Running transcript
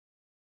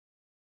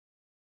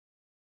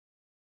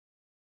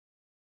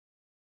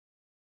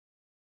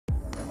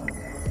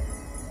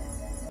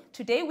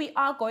Today we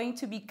are going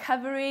to be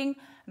covering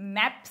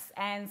maps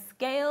and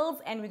scales,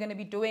 and we're going to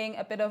be doing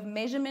a bit of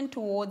measurement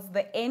towards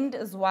the end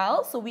as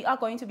well. So we are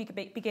going to be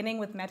beginning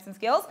with maps and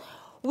scales.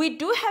 We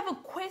do have a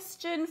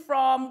question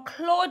from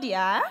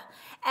Claudia,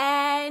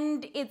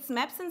 and it's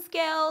maps and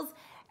scales.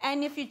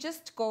 And if you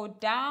just go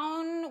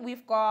down,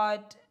 we've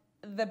got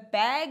the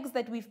bags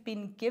that we've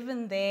been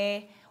given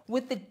there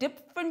with the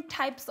different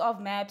types of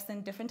maps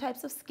and different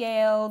types of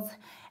scales.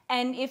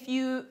 And if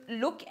you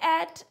look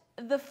at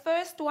the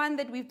first one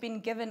that we've been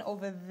given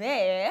over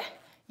there,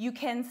 you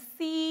can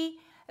see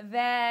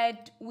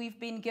that we've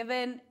been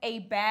given a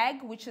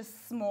bag which is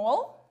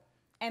small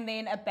and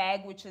then a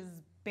bag which is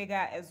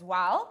bigger as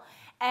well.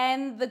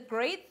 And the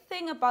great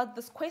thing about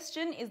this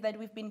question is that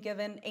we've been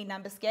given a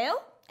number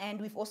scale and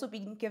we've also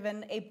been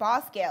given a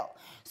bar scale.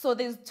 So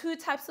there's two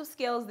types of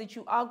scales that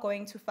you are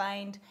going to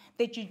find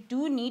that you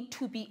do need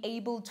to be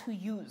able to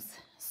use.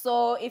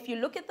 So if you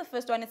look at the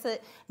first one, it's a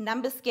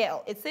number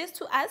scale. It says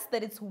to us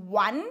that it's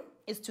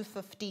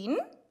 1:15.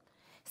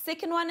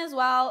 Second one as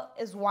well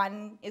is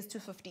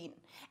 1:15.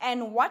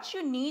 And what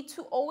you need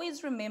to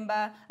always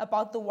remember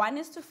about the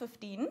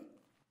 1:15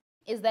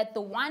 is that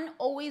the 1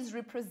 always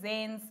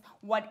represents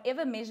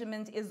whatever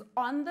measurement is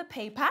on the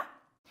paper,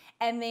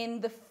 and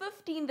then the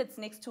 15 that's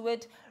next to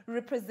it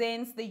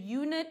represents the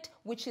unit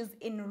which is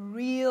in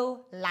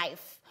real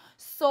life.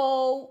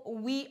 So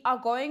we are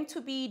going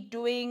to be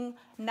doing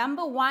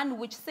number 1,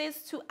 which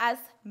says to us,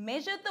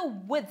 measure the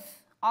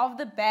width of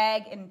the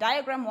bag in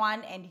diagram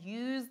 1 and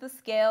use the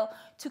scale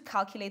to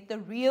calculate the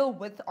real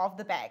width of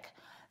the bag.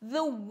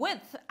 The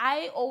width,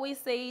 I always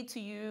say to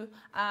you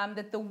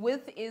that the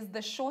width is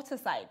the shorter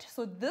side.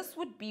 So this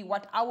would be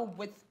what our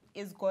width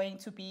is going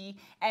to be,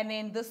 and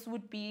then this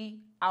would be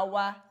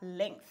our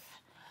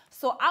length.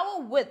 So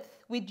our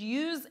width, we'd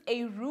use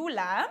a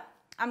ruler.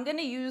 I'm going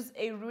to use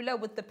a ruler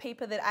with the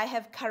paper that I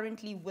have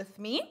currently with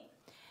me.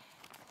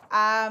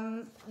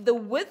 The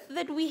width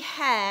that we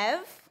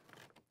have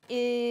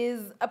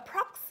is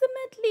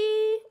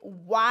approximately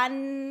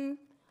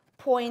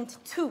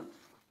 1.2.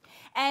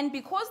 And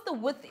because the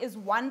width is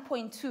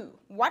 1.2,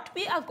 what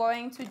we are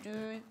going to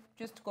do,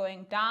 just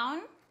going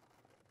down,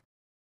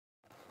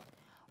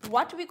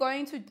 what we're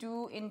going to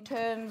do in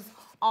terms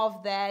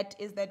of that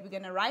is that we're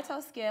going to write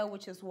our scale,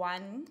 which is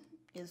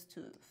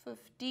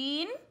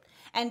 1:15.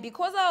 And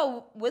because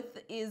our width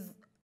is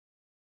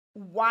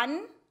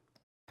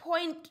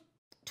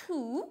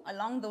 1.2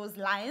 along those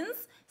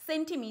lines,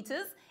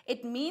 centimeters,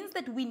 it means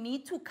that we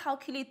need to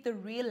calculate the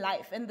real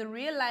life, and the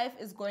real life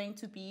is going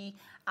to be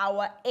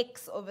our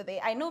x over there.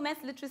 I know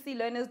math literacy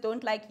learners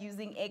don't like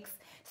using x,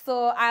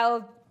 so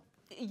I'll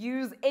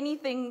use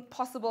anything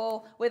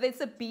possible, whether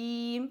it's a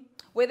B,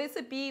 whether it's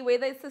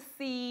a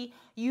C.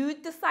 You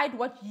decide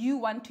what you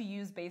want to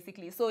use,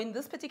 basically. So in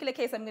this particular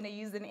case, I'm going to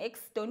use an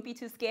X. Don't be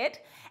too scared.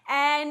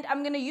 And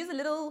I'm going to use a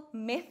little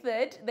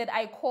method that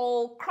I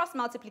call cross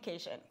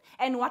multiplication.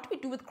 And what we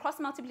do with cross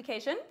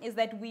multiplication is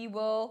that we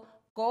will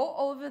go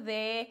over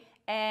there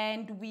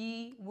and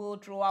we will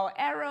draw our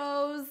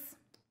arrows.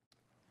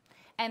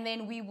 And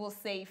then we will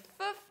say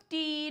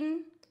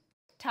 15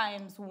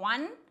 times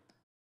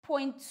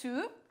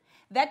 1.2.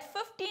 That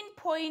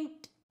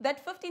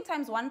 15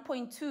 times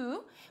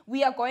 1.2,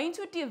 we are going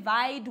to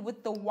divide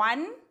with the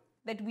 1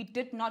 that we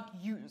did not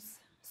use.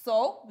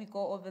 So we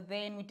go over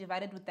there and we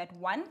divide it with that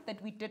 1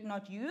 that we did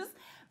not use,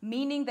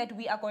 meaning that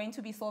we are going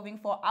to be solving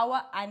for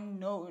our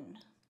unknown.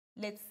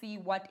 Let's see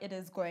what it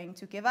is going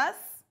to give us.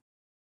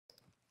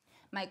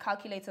 My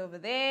calculator over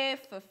there,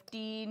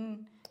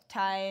 15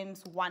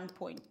 times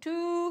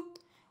 1.2,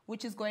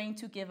 which is going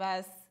to give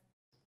us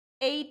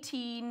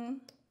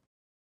 18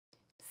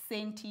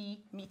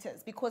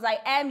 centimeters, because I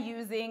am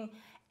using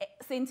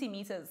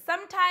centimeters.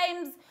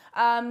 Sometimes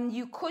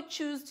you could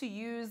choose to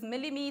use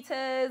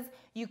millimeters.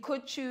 You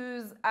could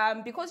choose,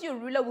 because your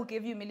ruler will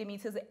give you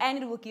millimeters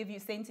and it will give you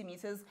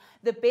centimeters,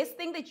 the best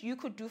thing that you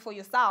could do for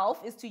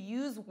yourself is to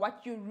use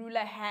what your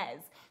ruler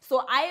has.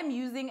 So I am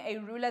using a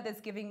ruler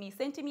that's giving me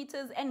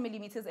centimeters and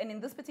millimeters, and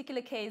in this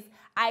particular case,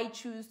 I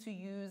choose to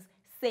use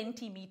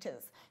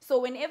centimeters. So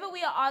whenever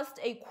we are asked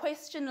a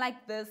question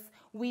like this,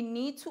 we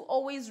need to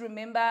always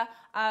remember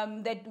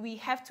that we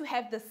have to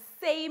have the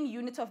same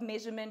unit of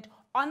measurement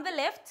on the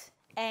left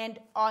and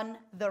on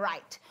the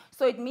right.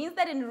 So it means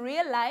that in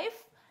real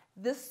life,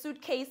 this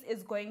suitcase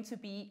is going to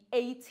be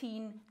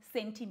 18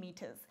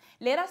 centimeters.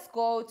 Let us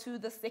go to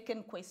the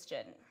second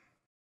question.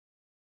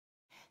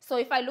 So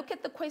if I look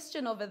at the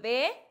question over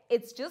there,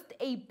 it's just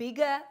a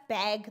bigger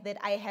bag that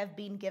I have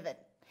been given.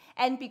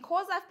 And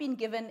because I've been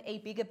given a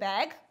bigger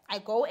bag, I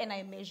go and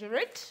I measure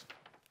it.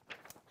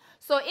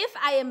 So if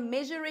I am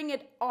measuring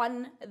it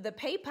on the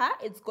paper,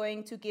 it's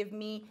going to give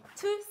me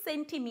 2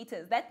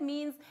 centimeters. That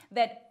means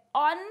that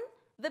on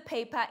the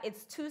paper,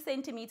 it's 2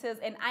 centimeters,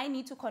 and I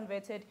need to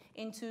convert it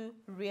into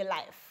real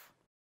life.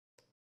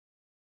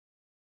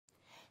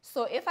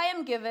 So if I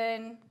am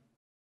given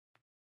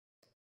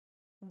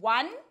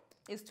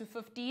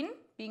 1:15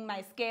 being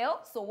my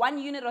scale, so 1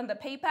 unit on the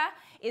paper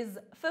is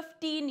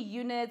 15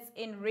 units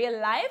in real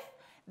life,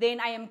 Then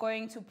I am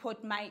going to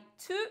put my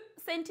 2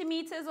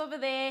 centimeters over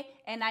there,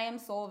 and I am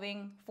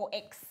solving for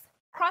x.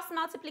 Cross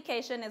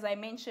multiplication, as I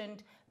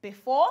mentioned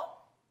before.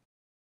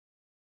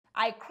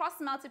 I cross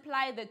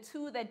multiply the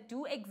 2 that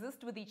do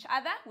exist with each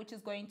other, which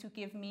is going to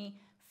give me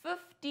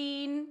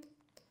 15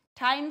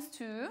 times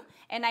 2,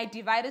 and I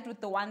divide it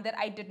with the one that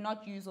I did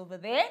not use over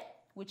there,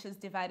 which is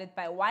divided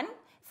by 1.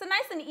 It's a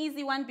nice and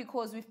easy one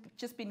because we've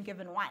just been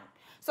given 1.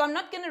 So I'm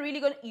not going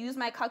to use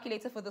my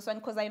calculator for this one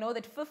because I know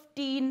that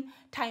 15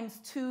 times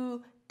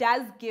 2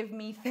 does give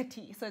me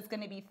 30. So it's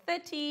going to be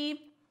 30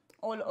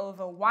 all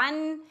over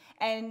 1,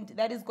 and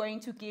that is going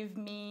to give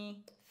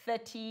me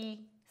 30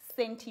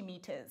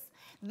 centimeters.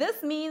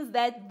 This means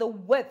that the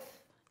width,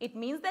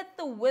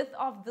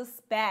 of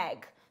this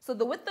bag, so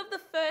the width of the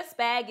first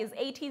bag is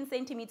 18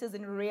 centimeters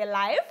in real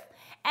life,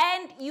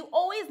 and you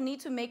always need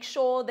to make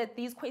sure that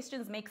these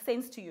questions make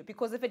sense to you,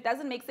 because if it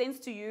doesn't make sense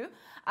to you,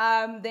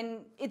 then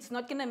it's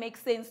not going to make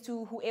sense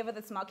to whoever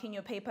that's marking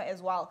your paper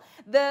as well.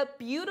 The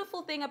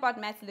beautiful thing about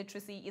maths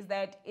literacy is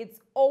that it's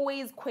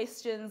always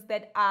questions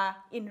that are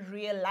in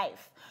real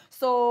life.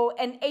 So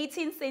an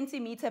 18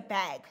 centimeter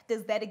bag,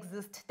 does that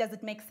exist? Does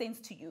it make sense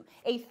to you?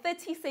 A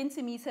 30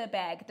 centimeter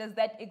bag, does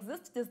that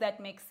exist? Does that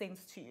make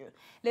sense to you?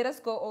 Let us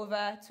go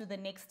over to the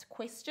next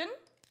question.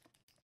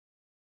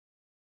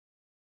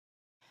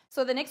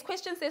 So the next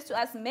question says to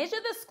us,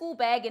 measure the school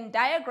bag in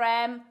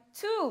diagram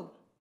 2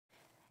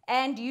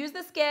 and use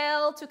the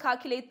scale to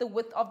calculate the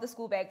width of the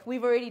school bag.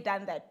 We've already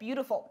done that.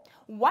 Beautiful.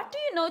 What do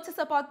you notice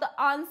about the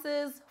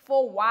answers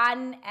for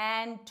 1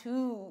 and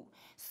 2?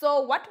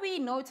 So what we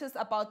notice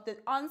about the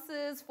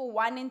answers for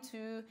 1 and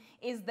 2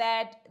 is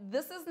that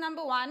this is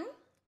number 1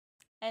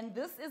 and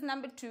this is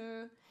number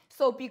 2.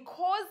 So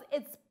because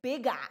it's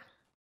bigger,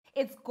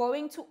 it's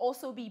going to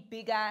also be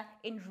bigger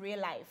in real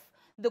life.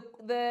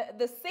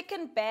 The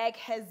second bag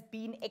has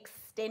been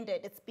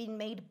extended. It's been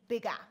made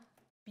bigger.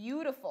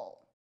 Beautiful.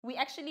 We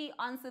actually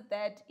answered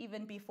that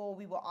even before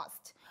we were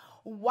asked.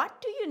 What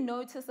do you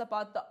notice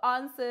about the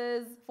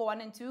answers for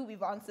 1 and 2?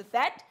 We've answered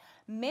that.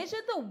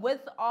 Measure the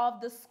width of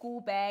the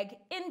school bag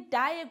in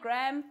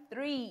diagram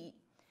 3.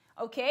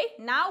 Okay,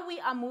 now we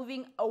are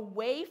moving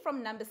away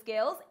from number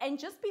scales, and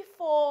just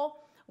before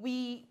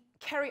we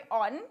carry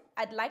on,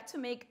 I'd like to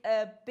make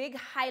a big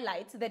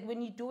highlight that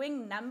when you're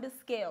doing number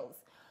scales,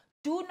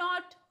 do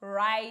not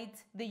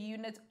write the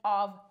unit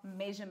of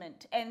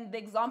measurement. And the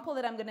example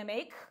that I'm going to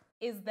make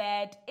is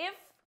that if,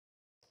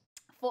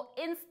 for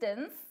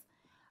instance,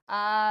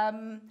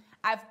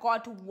 I've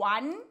got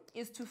 1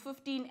 is to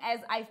 15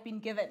 as I've been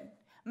given,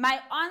 my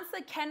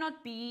answer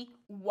cannot be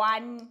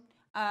 1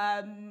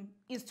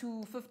 is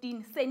to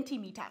 15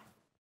 centimeter.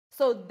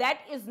 So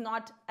that is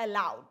not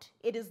allowed.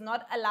 It is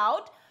not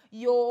allowed.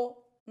 Your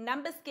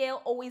number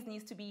scale always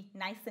needs to be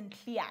nice and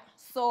clear.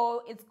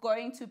 So it's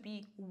going to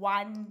be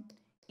 1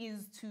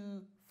 is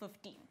to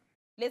 15.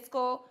 Let's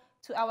go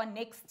to our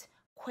next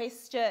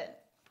question.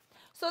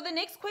 So the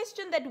next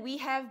question that we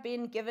have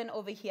been given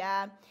over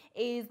here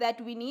is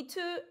that we need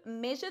to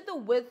measure the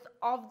width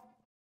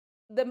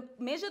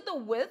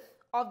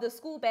of the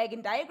school bag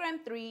in diagram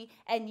 3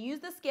 and use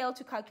the scale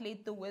to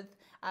calculate the width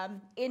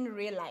in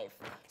real life.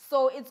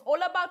 So it's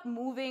all about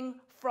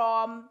moving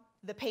from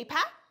the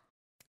paper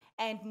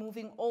and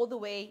moving all the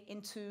way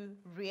into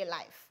real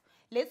life.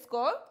 Let's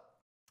go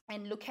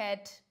and look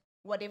at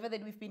whatever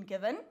that we've been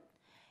given.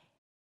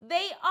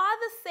 They are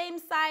the same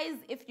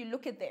size if you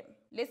look at them.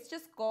 Let's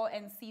just go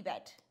and see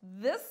that.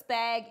 This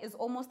bag is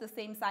almost the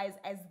same size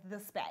as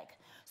this bag.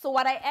 So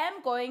what I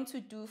am going to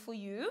do for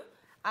you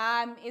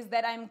is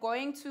that I'm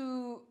going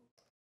to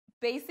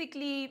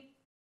basically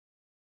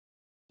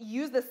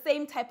use the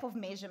same type of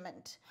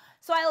measurement.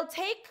 So I'll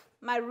take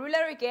my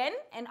ruler again,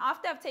 and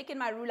after I've taken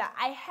my ruler,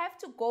 I have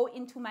to go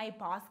into my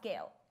bar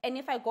scale. And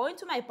if I go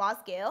into my bar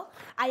scale,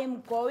 I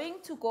am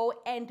going to go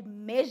and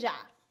measure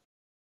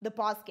the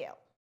bar scale.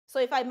 So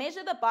if I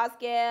measure the bar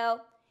scale,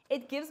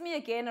 it gives me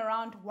again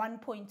around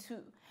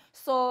 1.2.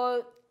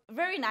 So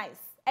very nice.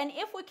 And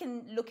if we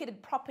can look at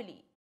it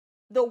properly,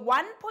 the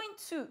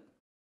 1.2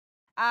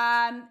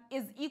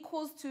 is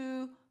equals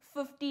to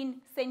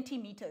 15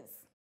 centimeters.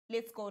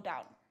 Let's go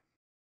down.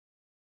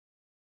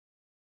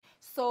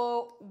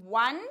 So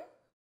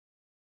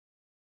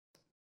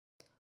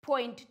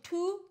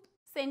 1.2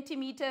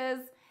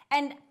 centimeters.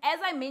 And as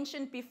I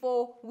mentioned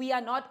before, we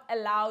are not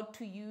allowed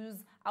to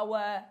use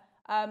our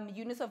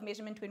units of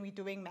measurement when we're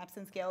doing maps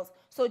and scales.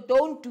 So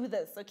don't do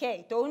this,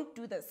 okay? Don't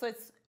do this. So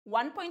it's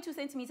 1.2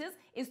 centimeters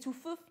is to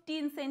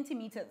 15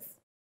 centimeters.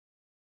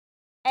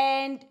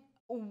 And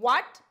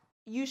what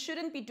you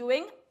shouldn't be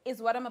doing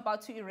is what I'm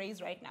about to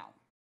erase right now.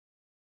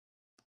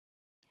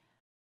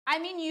 I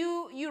mean,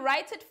 you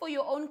write it for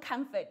your own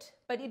comfort,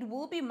 but it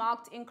will be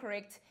marked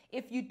incorrect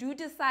if you do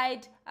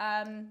decide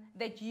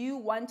that you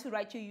want to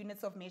write your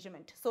units of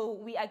measurement. So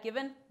we are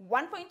given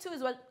 1.2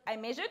 is what I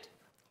measured,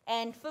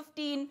 and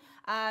 15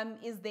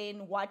 is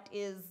then what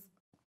is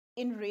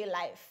in real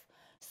life.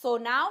 So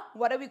now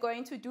what are we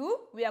going to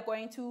do? We are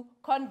going to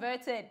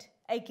convert it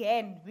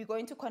again. We're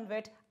going to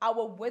convert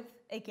our width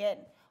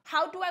again.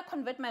 How do I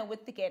convert my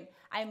width again?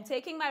 I'm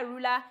taking my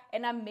ruler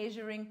and I'm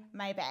measuring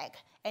my bag.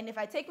 And if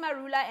I take my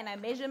ruler and I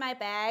measure my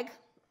bag,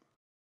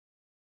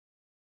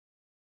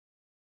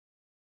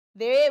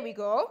 there we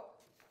go.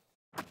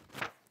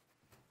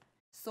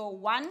 So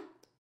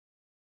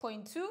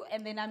 1.2,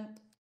 and then I'm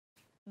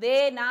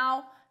there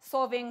now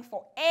solving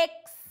for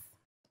x,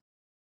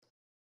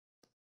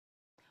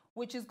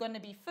 which is going to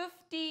be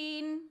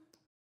 15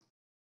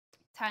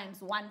 times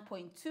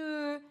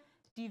 1.2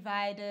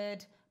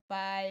 divided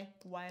by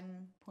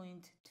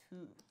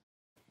 1.2.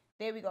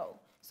 There we go.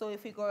 So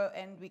if we go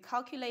and we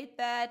calculate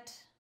that,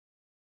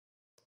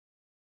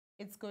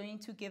 it's going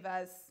to give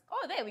us,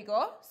 oh, there we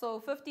go. So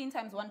 15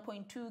 times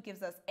 1.2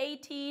 gives us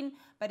 18,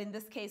 but in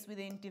this case, we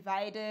then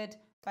divided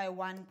by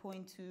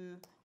 1.2,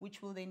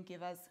 which will then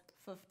give us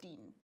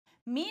 15.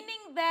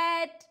 Meaning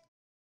that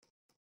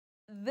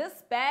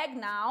this bag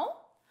now,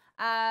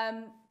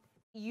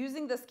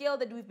 using the scale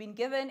that we've been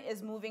given,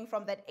 is moving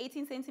from that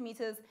 18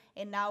 centimeters,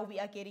 and now we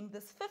are getting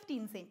this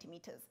 15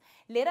 centimeters.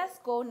 Let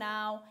us go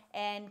now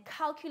and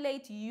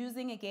calculate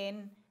using,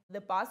 again,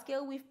 the bar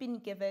scale we've been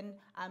given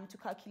to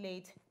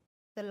calculate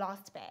the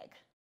last bag.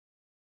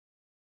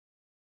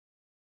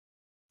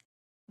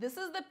 This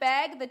is the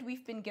bag that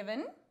we've been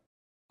given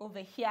over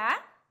here.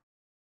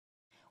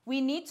 We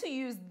need to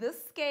use this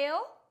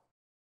scale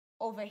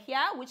over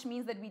here, which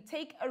means that we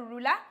take a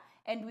ruler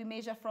and we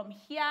measure from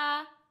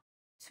here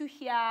to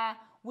here,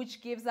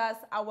 which gives us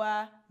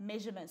our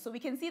measurement. So we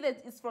can see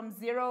that it's from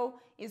 0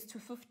 is to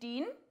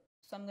 15.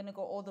 So I'm going to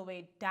go all the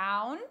way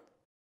down.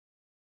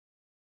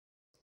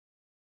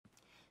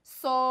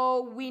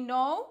 So we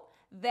know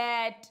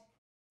that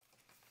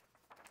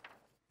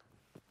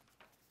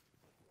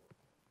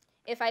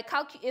if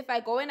I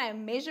go and I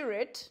measure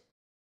it,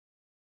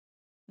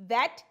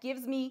 that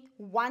gives me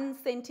 1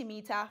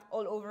 centimeter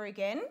all over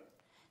again.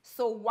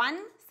 So 1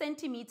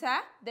 centimeter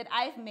that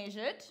I've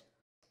measured,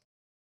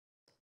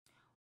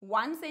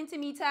 1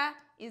 centimeter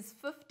is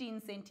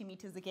 15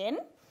 centimeters again.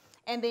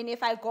 And then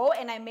if I go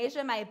and I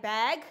measure my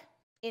bag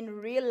in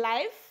real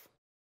life,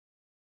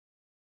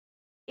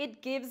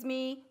 it gives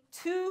me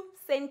 2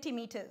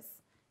 centimeters.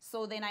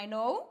 So then I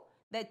know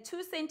that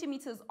 2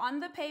 centimeters on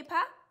the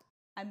paper,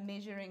 I'm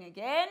measuring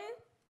again.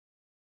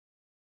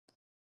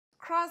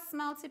 Cross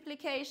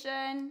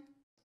multiplication,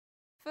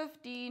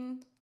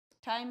 15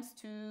 times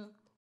 2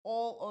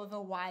 all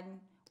over 1,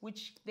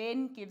 which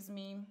then gives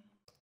me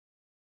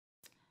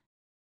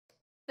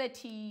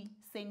 30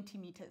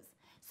 centimeters.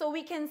 So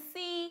we can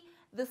see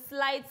the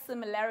slight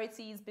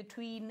similarities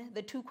between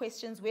the two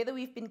questions, whether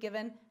we've been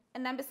given a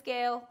number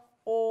scale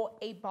or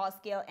a bar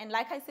scale. And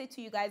like I said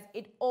to you guys,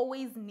 it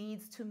always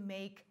needs to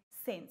make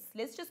sense.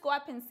 Let's just go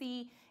up and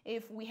see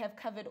if we have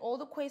covered all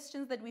the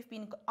questions that we've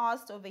been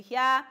asked over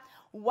here.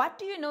 What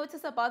do you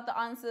notice about the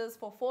answers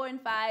for 4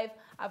 and 5?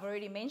 I've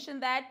already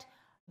mentioned that.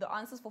 The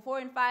answers for 4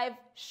 and 5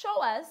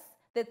 show us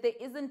that there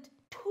isn't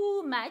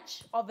too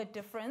much of a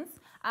difference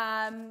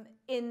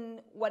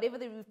in whatever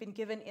that we've been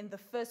given in the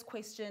first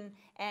question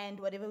and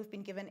whatever we've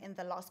been given in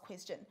the last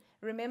question.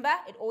 Remember,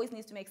 it always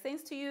needs to make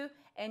sense to you,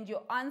 and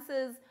your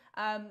answers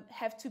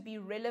have to be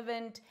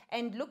relevant.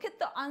 And look at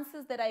the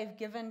answers that I've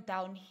given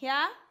down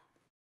here.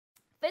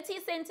 30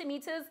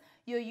 centimeters,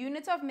 your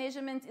unit of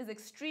measurement, is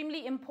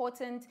extremely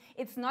important.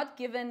 It's not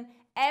given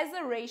as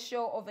a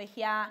ratio over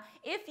here.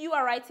 If you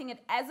are writing it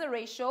as a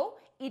ratio,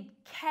 it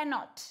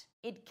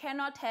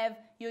cannot have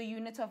your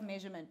unit of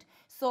measurement.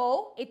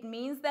 So it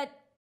means that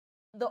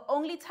the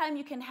only time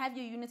you can have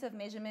your unit of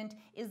measurement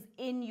is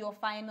in your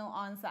final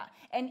answer.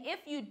 And if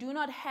you do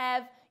not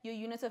have your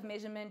unit of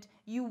measurement,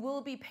 you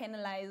will be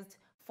penalized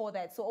for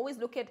that. So always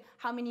look at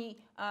how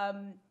many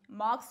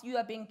marks you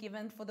are being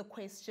given for the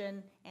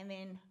question and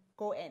then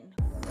go in.